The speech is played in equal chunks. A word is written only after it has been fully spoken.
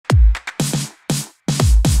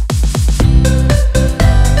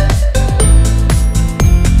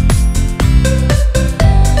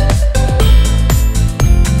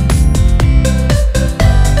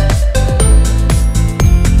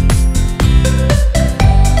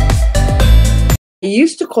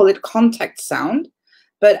used to call it contact sound,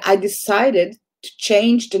 but I decided to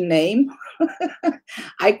change the name.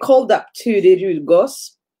 I called up Turid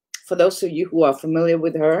Rugaas, for those of you who are familiar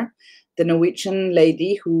with her, the Norwegian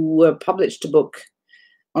lady who published a book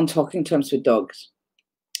on talking terms with dogs.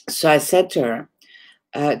 So I said to her,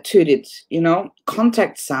 Turid, you know,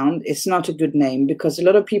 contact sound is not a good name because a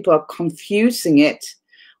lot of people are confusing it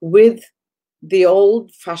with the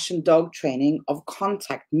old-fashioned dog training of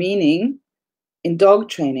contact, meaning in dog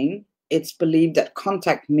training, it's believed that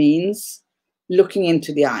contact means looking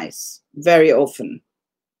into the eyes very often.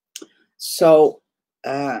 So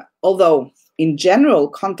although in general,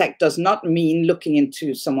 contact does not mean looking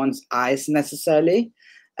into someone's eyes necessarily,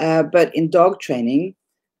 but in dog training,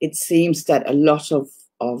 it seems that a lot of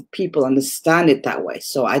people understand it that way.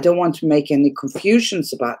 So I don't want to make any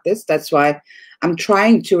confusions about this. That's why I'm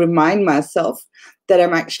trying to remind myself that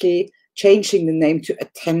I'm actually changing the name to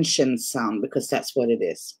attention sound, because that's what it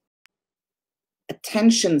is.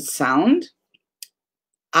 Attention sound.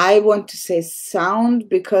 I want to say sound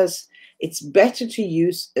because it's better to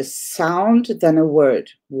use a sound than a word.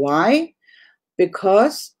 Why?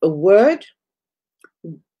 Because a word,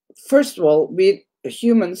 first of all, we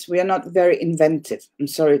humans, we are not very inventive. I'm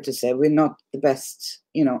sorry to say, we're not the best,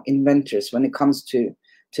 you know, inventors when it comes to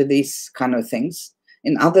these kind of things.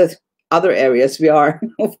 In other areas we are,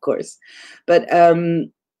 of course. But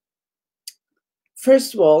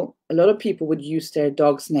first of all, a lot of people would use their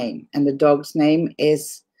dog's name, and the dog's name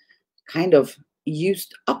is kind of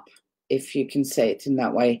used up, if you can say it in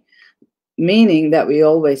that way, meaning that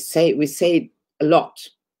we say it a lot,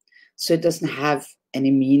 so it doesn't have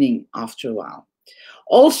any meaning after a while.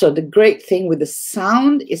 Also, the great thing with the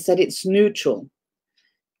sound is that it's neutral.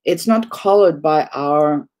 It's not colored by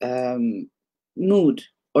our mood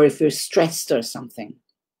or if we're stressed or something.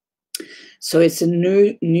 So it's a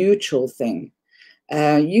neutral thing.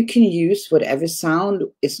 You can use whatever sound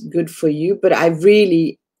is good for you, but I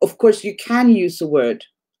really, of course, you can use a word.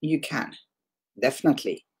 You can,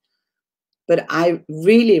 definitely. But I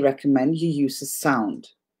really recommend you use a sound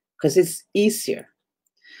because it's easier.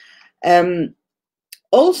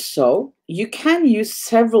 Also, you can use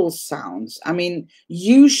several sounds. I mean,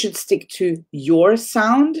 you should stick to your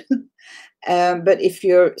sound, but if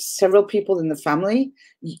you're several people in the family,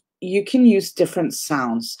 you can use different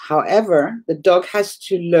sounds. However, the dog has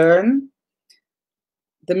to learn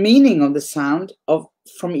the meaning of the sound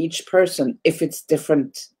from each person if it's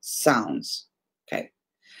different sounds. Okay.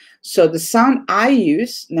 So the sound I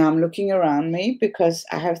use, now I'm looking around me because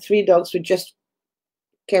I have 3 dogs who just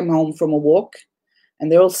came home from a walk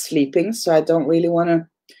and they're all sleeping, so I don't really want to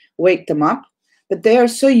wake them up. But they are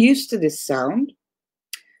so used to this sound.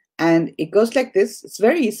 And it goes like this. It's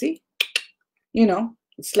very easy. You know,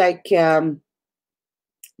 it's like when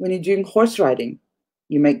you're doing horse riding,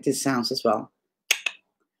 you make these sounds as well.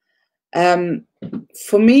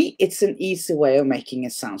 For me, it's an easy way of making a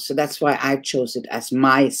sound. So that's why I chose it as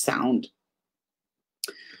my sound.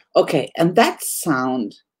 Okay, and that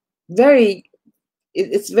sound,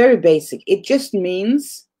 it's very basic. It just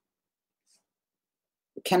means,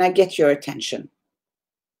 can I get your attention?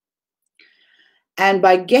 And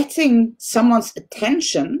by getting someone's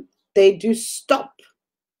attention, they do stop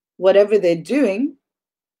whatever they're doing,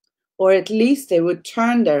 or at least they would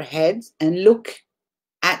turn their heads and look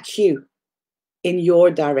at you in your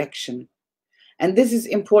direction. And this is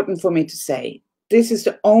important for me to say. This is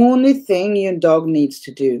the only thing your dog needs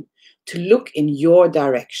to do, to look in your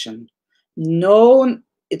direction. No,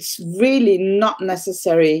 it's really not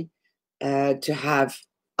necessary to have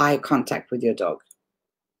eye contact with your dog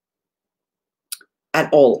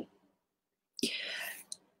at all.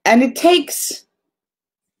 And it takes,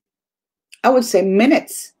 I would say,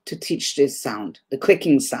 minutes to teach this sound, the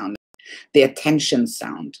clicking sound, the attention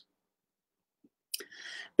sound.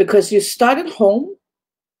 Because you start at home.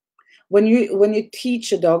 When you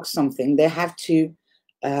teach a dog something, they have to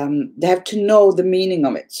know the meaning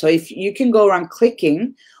of it. So if you can go around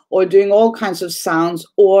clicking or doing all kinds of sounds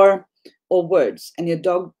or words, and your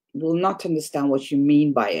dog will not understand what you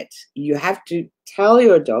mean by it. You have to tell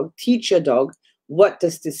your dog, teach your dog, what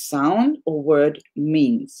does this sound or word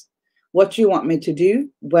means? What do you want me to do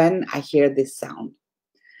when I hear this sound?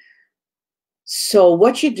 So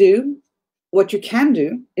what you can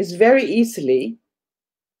do is very easily,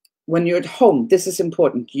 when you're at home, this is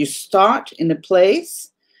important. You start in a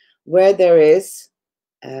place where there is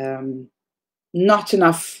not a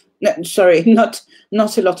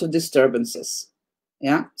lot of disturbances.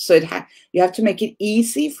 Yeah, so you have to make it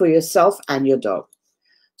easy for yourself and your dog.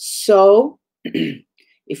 So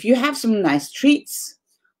if you have some nice treats,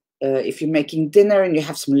 if you're making dinner and you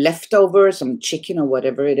have some leftovers, some chicken or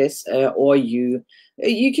whatever it is, or you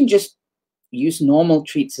can just use normal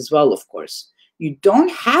treats as well, of course. You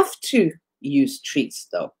don't have to use treats,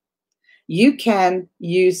 though. You can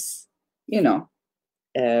use,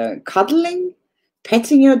 cuddling,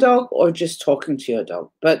 petting your dog, or just talking to your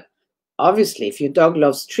dog. But obviously, if your dog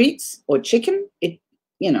loves treats or chicken, it,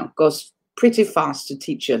 goes pretty fast to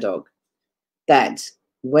teach your dog that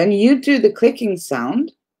when you do the clicking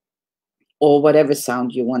sound, or whatever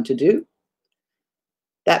sound you want to do,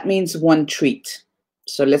 that means one treat.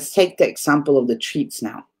 So let's take the example of the treats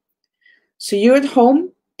now. So you're at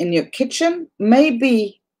home in your kitchen,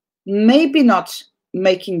 maybe not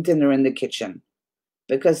making dinner in the kitchen,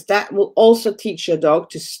 because that will also teach your dog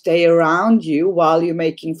to stay around you while you're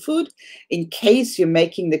making food in case you're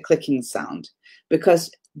making the clicking sound, because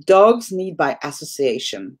dogs need by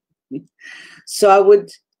association. So I would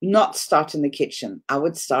not start in the kitchen. I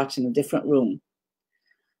would start in a different room.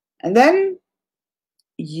 And then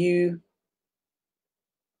you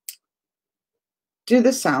do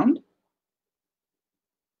the sound.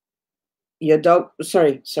 Your dog,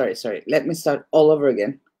 sorry. Let me start all over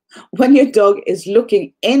again. When your dog is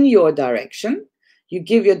looking in your direction, you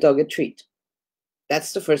give your dog a treat.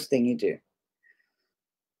 That's the first thing you do.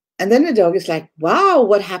 And then the dog is like, wow,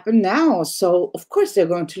 what happened now? So of course they're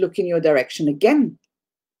going to look in your direction again.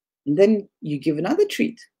 And then you give another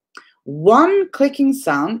treat. One clicking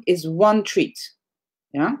sound is one treat.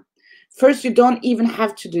 Yeah. First, you don't even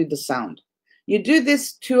have to do the sound. You do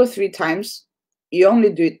this 2 or 3 times. You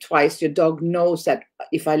only do it twice. Your dog knows that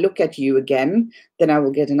if I look at you again, then I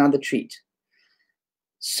will get another treat.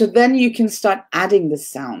 So then you can start adding the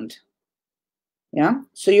sound. Yeah.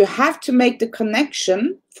 So you have to make the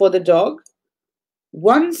connection for the dog.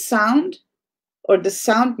 One sound, or the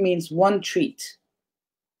sound means one treat.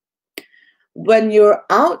 When you're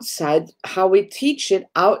outside, how we teach it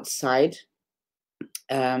outside,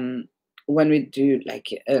 when we do like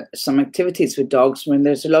some activities with dogs, when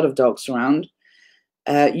there's a lot of dogs around,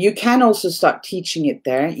 you can also start teaching it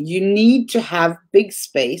there. You need to have big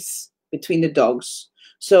space between the dogs.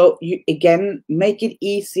 So you, again, make it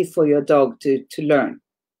easy for your dog to learn.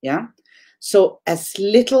 Yeah. So as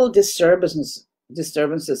little disturbances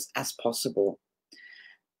as possible.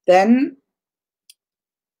 Then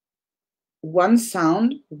one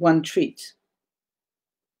sound, one treat.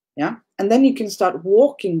 Yeah. And then you can start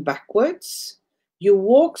walking backwards. You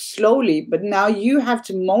walk slowly, but now you have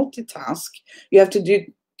to multitask. You have to do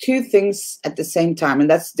 2 things at the same time, and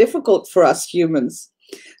that's difficult for us humans.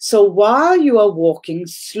 So while you are walking,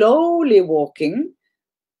 slowly walking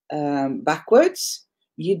backwards,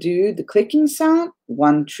 you do the clicking sound,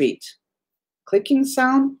 one treat. Clicking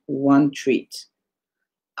sound, one treat.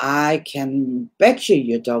 I can bet you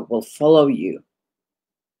your dog will follow you.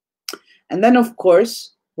 And then, of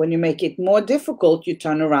course, when you make it more difficult, you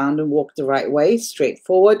turn around and walk the right way, straight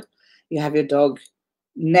forward. You have your dog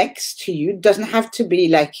next to you. It doesn't have to be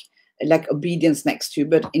like obedience next to you,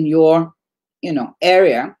 but in your,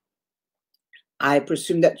 area. I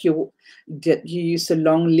presume that you use a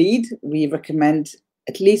long lead. We recommend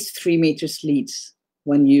at least 3 meters leads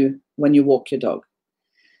when you walk your dog.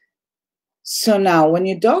 So now when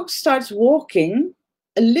your dog starts walking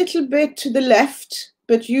a little bit to the left,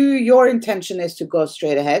 but your intention is to go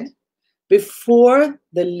straight ahead, before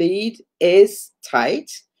the lead is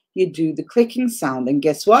tight, you do the clicking sound. And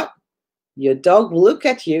guess what? Your dog will look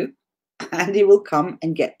at you and he will come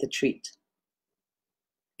and get the treat.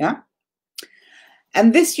 Yeah.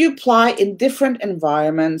 And this you apply in different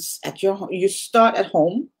environments. You start at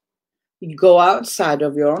home. You go outside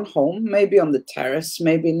of your own home, maybe on the terrace,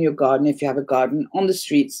 maybe in your garden if you have a garden, on the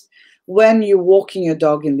streets. When you're walking your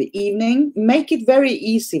dog in the evening, make it very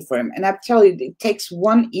easy for him. And I tell you, it takes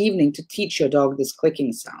 1 evening to teach your dog this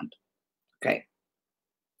clicking sound. Okay.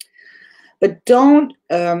 But don't,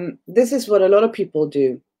 this is what a lot of people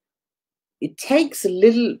do. It takes a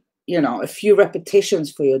little, a few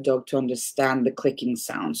repetitions for your dog to understand the clicking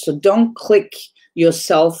sound. So don't click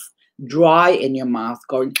yourself dry in your mouth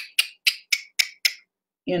going,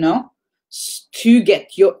 to get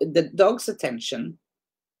the dog's attention.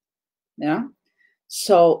 Yeah.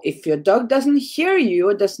 So if your dog doesn't hear you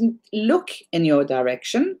or doesn't look in your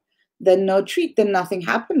direction, then no treat, then nothing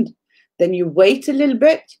happened. Then you wait a little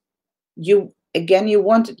bit. You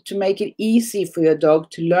want to make it easy for your dog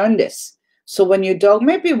to learn this. So when your dog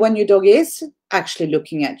is actually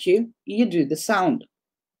looking at you, you do the sound.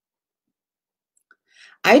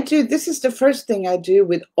 This is the first thing I do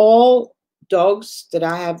with all dogs that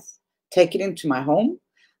I have taken into my home.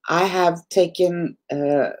 I have taken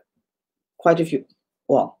quite a few.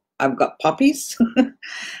 Well, I've got puppies.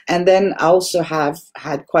 And then I also have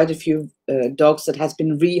had quite a few dogs that has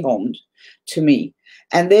been rehomed to me.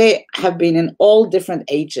 And they have been in all different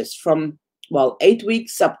ages from, well, 8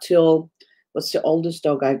 weeks up till, what's the oldest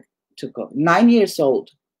dog I took off? 9 years old.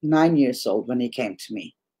 9 years old when he came to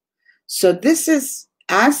me. So this is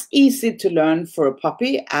as easy to learn for a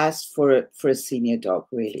puppy as for a senior dog,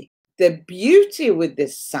 really. The beauty with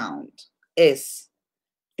this sound is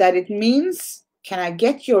that it means, can I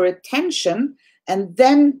get your attention? And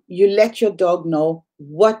then you let your dog know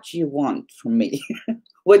what you want from me,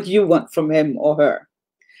 what you want from him or her.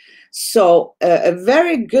 So a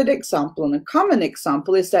very good example and a common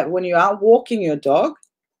example is that when you're out walking your dog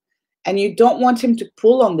and you don't want him to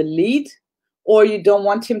pull on the lead, or you don't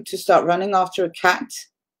want him to start running after a cat,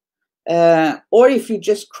 or if you're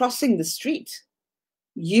just crossing the street,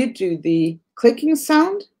 you do the clicking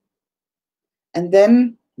sound. And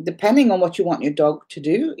then depending on what you want your dog to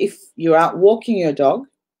do, if you're out walking your dog,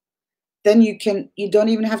 then you don't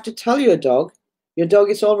even have to tell your dog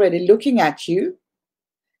is already looking at you.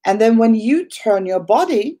 And then when you turn your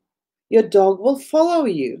body, your dog will follow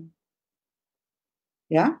you.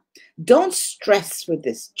 Yeah. Don't stress with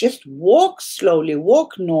this. Just walk slowly,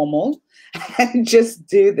 walk normal, and just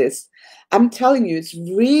do this. I'm telling you, it's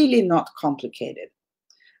really not complicated.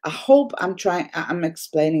 I hope I'm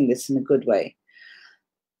explaining this in a good way.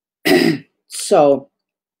 So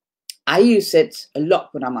I use it a lot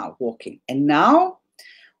when I'm out walking. And now,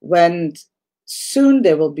 when soon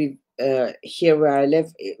there will be, here where I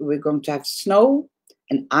live, we're going to have snow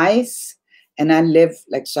and ice. And I live,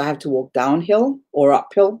 so I have to walk downhill or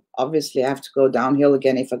uphill. Obviously, I have to go downhill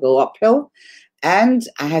again if I go uphill. And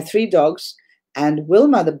I have 3 dogs. And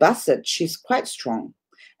Wilma, the Basset, she's quite strong.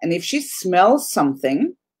 And if she smells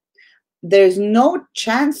something, there's no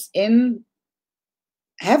chance in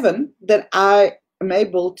heaven that I am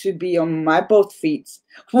able to be on my both feet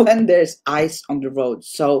when there's ice on the road.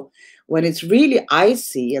 So when it's really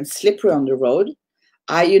icy and slippery on the road,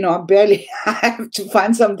 I barely have to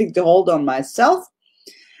find something to hold on myself.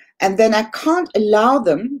 And then I can't allow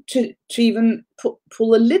them to even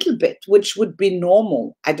pull a little bit, which would be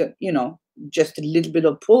normal. I don't, just a little bit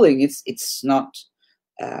of pulling. It's not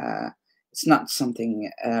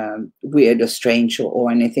something weird or strange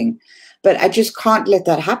or anything. But I just can't let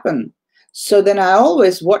that happen. So then I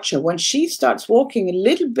always watch her. When she starts walking a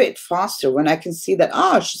little bit faster, when I can see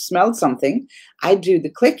that, she smelled something, I do the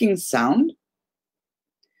clicking sound.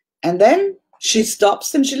 And then she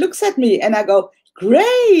stops and she looks at me and I go,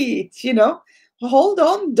 great, hold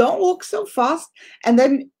on, don't walk so fast. And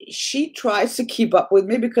then she tries to keep up with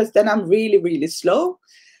me because then I'm really, really slow,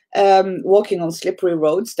 walking on slippery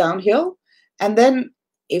roads downhill. And then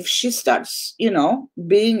if she starts,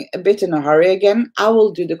 being a bit in a hurry again, I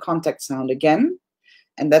will do the contact sound again.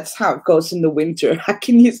 And that's how it goes in the winter. I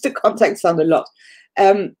can use the contact sound a lot.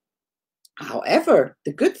 However,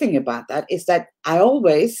 the good thing about that is that I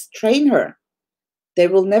always train her. They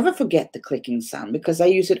will never forget the clicking sound because I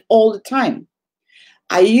use it all the time.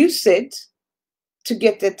 I use it to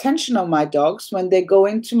get the attention of my dogs when they go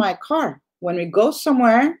into my car. When we go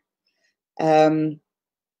somewhere,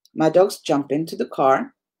 my dogs jump into the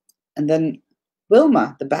car. And then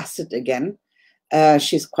Wilma, the Basset again,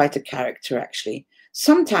 she's quite a character actually.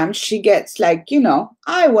 Sometimes she gets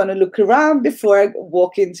I want to look around before I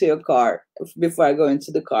walk into your car, before I go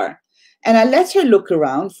into the car. And I let her look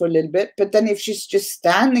around for a little bit. But then if she's just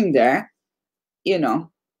standing there,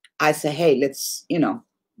 I say, hey, let's,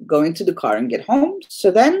 go into the car and get home. So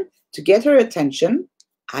then to get her attention,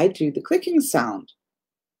 I do the clicking sound.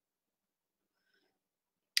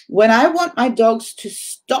 When I want my dogs to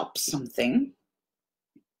stop something,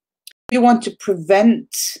 you want to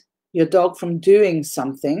prevent your dog from doing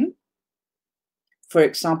something. For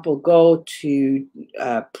example, go to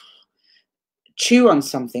chew on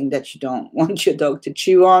something that you don't want your dog to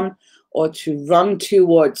chew on, or to run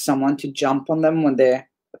towards someone, to jump on them when they're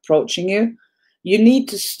approaching you. You need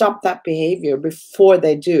to stop that behavior before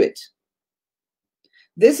they do it.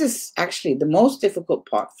 This is actually the most difficult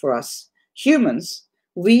part for us humans.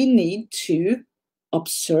 We need to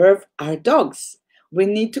observe our dogs. We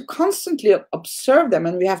need to constantly observe them,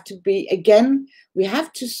 and we have to be, again, we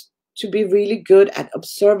have to be really good at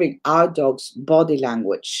observing our dog's body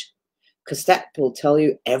language, because that will tell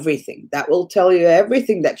you everything. That will tell you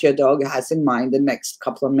everything that your dog has in mind the next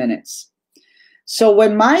couple of minutes. So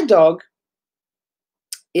when my dog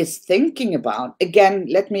is thinking about, again,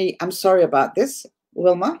 I'm sorry about this,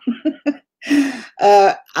 Wilma.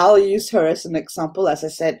 I'll use her as an example. As I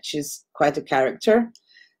said, she's quite a character.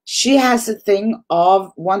 She has a thing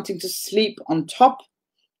of wanting to sleep on top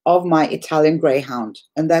of my Italian Greyhound,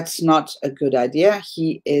 and that's not a good idea.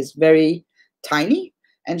 He is very tiny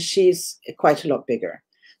and she's quite a lot bigger.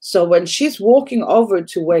 So when she's walking over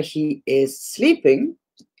to where he is sleeping,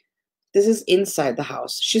 this is inside the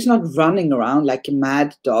house. She's not running around like a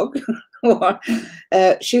mad dog. Or,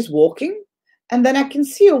 she's walking, and then I can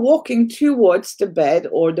see her walking towards the bed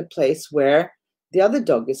or the place where the other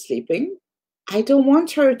dog is sleeping. I don't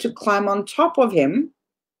want her to climb on top of him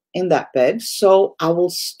in that bed, so I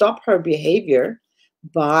will stop her behavior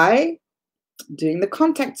by doing the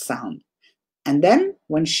contact sound. And then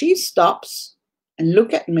when she stops and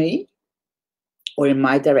look at me or in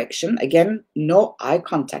my direction, again, no eye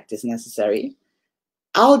contact is necessary,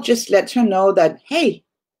 I'll just let her know that, hey,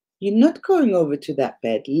 you're not going over to that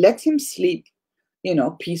bed. Let him sleep,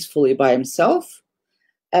 peacefully by himself.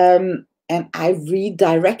 And I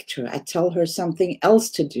redirect her. I tell her something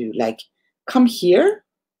else to do, like, come here.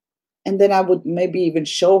 And then I would maybe even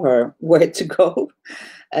show her where to go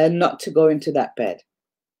and not to go into that bed.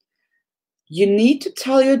 You need to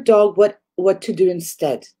tell your dog what to do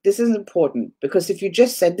instead. This is important, because if you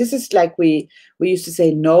just said, this is like we used to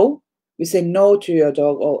say no. We say no to your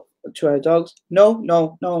dog or to our dogs. No,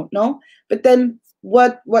 no, no, no. But then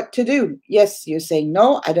what to do? Yes, you're saying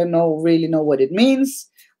no. I don't really know what it means.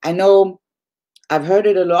 I know I've heard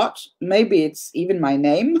it a lot. Maybe it's even my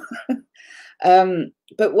name.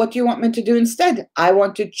 But what do you want me to do instead? I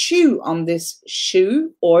want to chew on this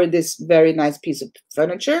shoe or this very nice piece of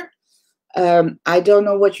furniture. I don't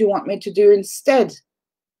know what you want me to do instead.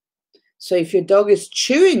 So if your dog is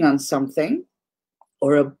chewing on something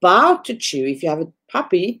or about to chew, if you have a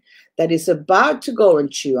puppy that is about to go and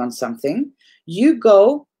chew on something, you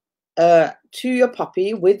go to your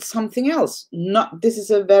puppy with something else. This is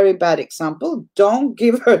a very bad example. Don't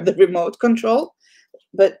give her the remote control.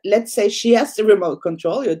 But let's say she has the remote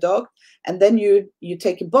control, your dog, and then you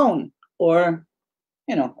take a bone or,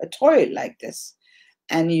 a toy like this,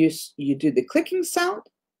 and you do the clicking sound,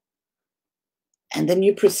 and then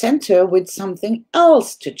you present her with something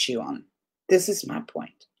else to chew on. This is my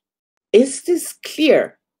point. Is this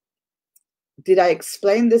clear? Did I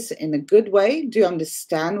explain this in a good way? Do you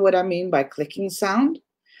understand what I mean by clicking sound?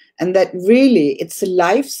 And that really, it's a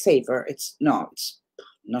lifesaver. It's not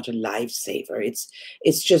a lifesaver.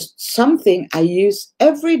 It's just something I use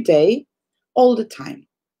every day, all the time.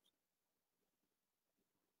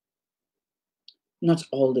 Not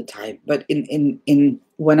all the time, but in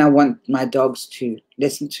when I want my dogs to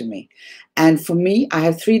listen to me. And for me, I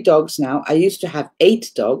have 3 dogs now. I used to have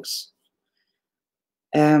 8 dogs.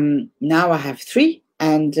 Now I have 3,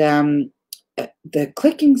 and the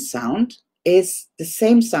clicking sound is the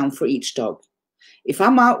same sound for each dog. If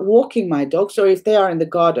I'm out walking my dogs, or if they are in the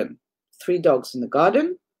garden, 3 dogs in the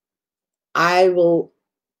garden, I will,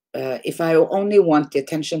 if I only want the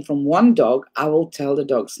attention from one dog, I will tell the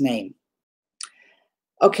dog's name.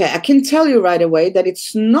 Okay, I can tell you right away that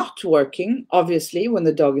it's not working, obviously, when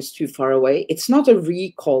the dog is too far away. It's not a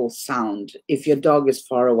recall sound if your dog is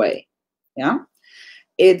far away. Yeah?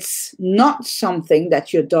 It's not something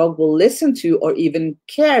that your dog will listen to or even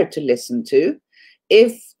care to listen to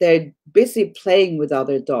if they're busy playing with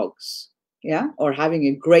other dogs, yeah, or having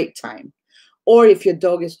a great time. Or if your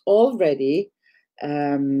dog is already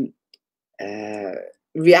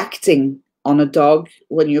reacting on a dog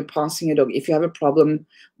when you're passing a dog. If you have a problem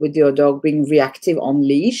with your dog being reactive on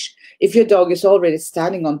leash, if your dog is already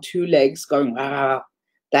standing on 2 legs going, that,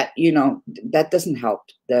 that doesn't help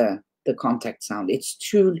the contact sound. It's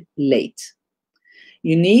too late.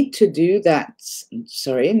 You need to do that,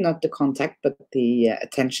 sorry, not the contact, but the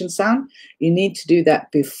attention sound. You need to do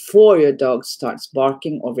that before your dog starts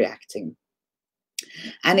barking or reacting.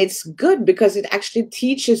 And it's good because it actually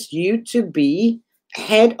teaches you to be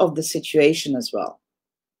ahead of the situation as well,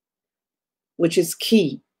 which is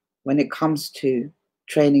key when it comes to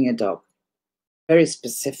training a dog. Very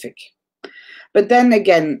specific. But then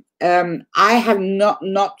again, I have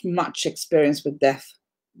not much experience with deaf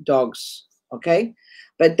dogs, okay?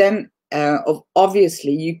 But then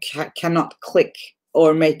obviously you cannot click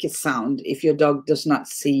or make a sound if your dog does not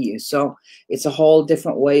see you. So it's a whole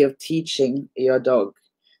different way of teaching your dog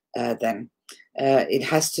then. It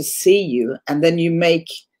has to see you, and then you make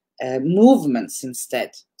movements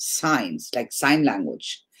instead, signs, like sign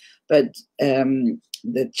language. But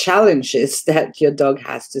the challenge is that your dog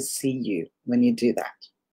has to see you when you do that.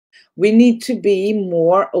 We need to be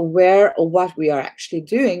more aware of what we are actually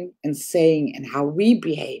doing and saying and how we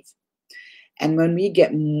behave. And when we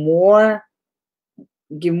give more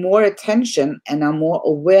attention and are more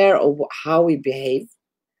aware of how we behave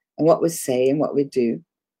and what we say and what we do,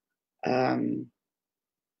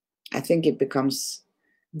 I think it becomes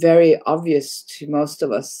very obvious to most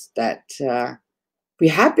of us that we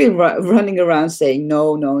have been running around saying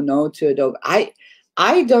no, no, no to a dog.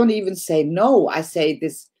 I don't even say no. I say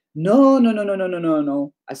this, no, no, no, no, no, no, no,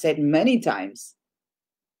 no. I said many times.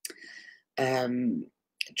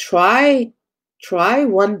 Try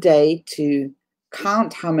one day to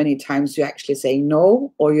count how many times you actually say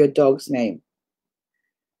no or your dog's name,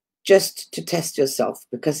 just to test yourself,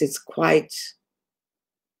 because it's quite,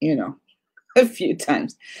 a few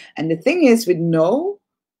times. And the thing is with no,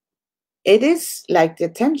 it is like the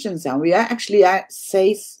attention sound. We actually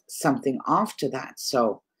say something after that.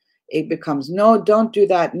 So it becomes, no, don't do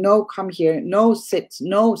that. No, come here. No, sit.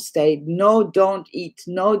 No, stay. No, don't eat.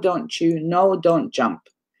 No, don't chew. No, don't jump.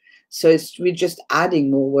 So we're just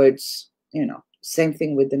adding more words, same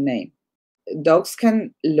thing with the name. Dogs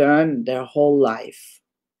can learn their whole life.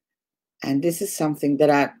 And this is something that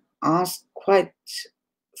I ask quite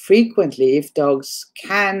frequently, if dogs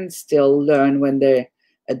can still learn when they're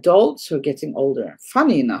adults who are getting older.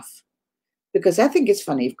 Funny enough, because I think it's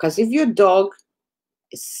funny, because if your dog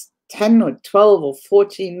is 10 or 12 or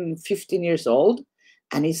 14, 15 years old,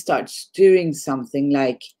 and he starts doing something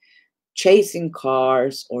like chasing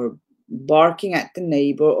cars or barking at the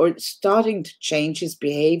neighbor or starting to change his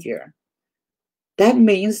behavior, that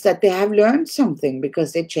means that they have learned something,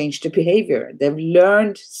 because they changed the behavior. They've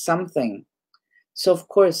learned something. So, of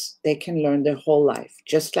course, they can learn their whole life,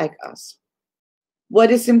 just like us.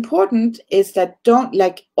 What is important is that, don't,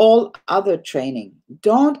 like all other training,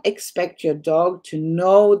 don't expect your dog to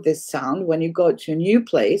know this sound when you go to a new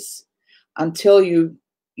place until you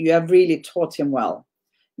have really taught him well.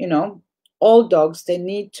 All dogs, they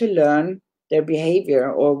need to learn their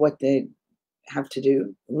behavior, or what they have to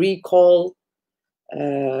do, recall,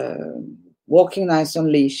 walking nice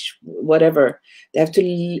on leash, whatever. They have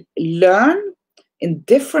to learn in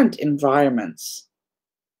different environments.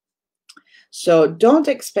 So don't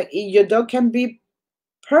expect your dog can be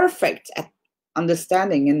perfect at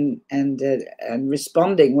understanding and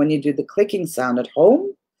responding when you do the clicking sound at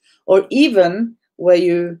home, or even where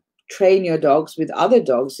you train your dogs with other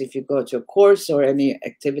dogs, if you go to a course or any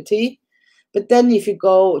activity. But then if you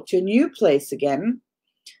go to a new place again,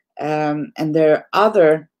 and there are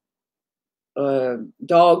other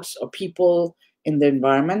dogs or people in the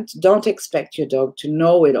environment, don't expect your dog to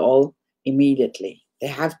know it all immediately. They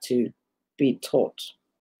have to be taught.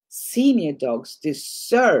 Senior dogs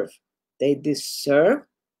deserve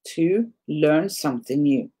to learn something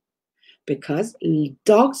new, because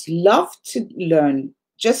dogs love to learn,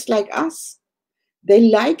 just like us. They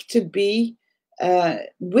like to be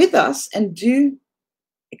with us and do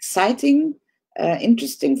exciting,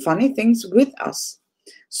 interesting, funny things with us.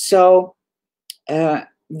 So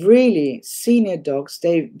really, senior dogs,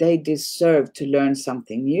 they deserve to learn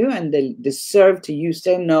something new, and they deserve to use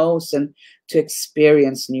their nose and to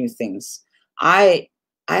experience new things. I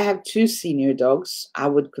have 2 senior dogs. I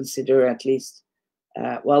would consider at least,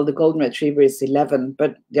 the golden retriever is 11,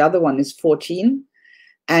 but the other one is 14.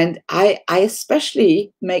 And I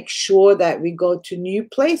especially make sure that we go to new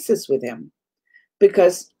places with him,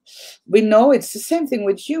 because we know it's the same thing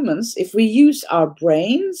with humans. If we use our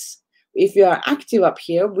brains, if we are active up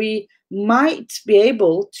here, we might be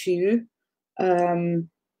able to,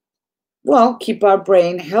 keep our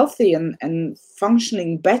brain healthy and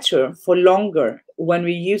functioning better for longer when we're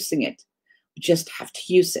using it. We just have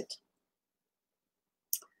to use it.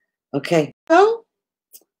 Okay, so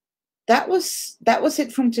that was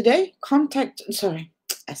it from today.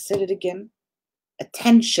 I said it again.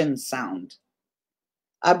 Attention sound.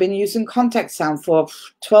 I've been using contact sound for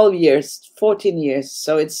 12 years, 14 years,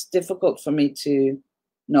 so it's difficult for me to,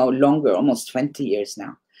 no, longer, almost 20 years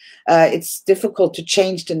now. It's difficult to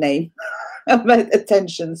change the name of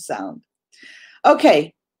attention sound.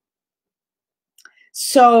 Okay,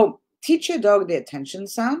 so teach your dog the attention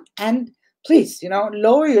sound, and please,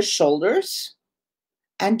 lower your shoulders,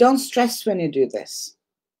 and don't stress when you do this.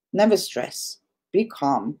 Never stress. Be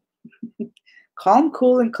calm. Calm,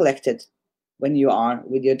 cool, and collected when you are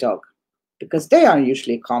with your dog, because they are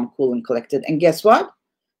usually calm, cool, and collected. And guess what?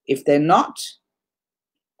 If they're not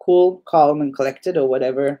cool, calm, and collected, or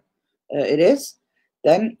whatever it is,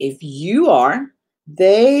 then if you are,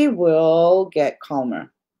 they will get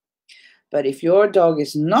calmer. But if your dog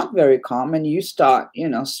is not very calm and you start,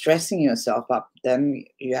 stressing yourself up, then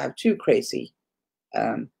you have 2 crazy,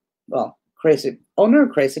 crazy owner,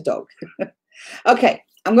 crazy dog. Okay.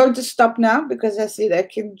 I'm going to stop now, because I see that I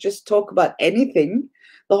can just talk about anything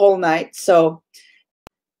the whole night. So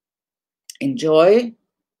enjoy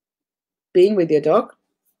being with your dog,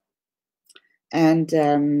 and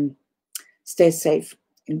stay safe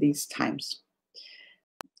in these times.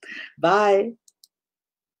 Bye.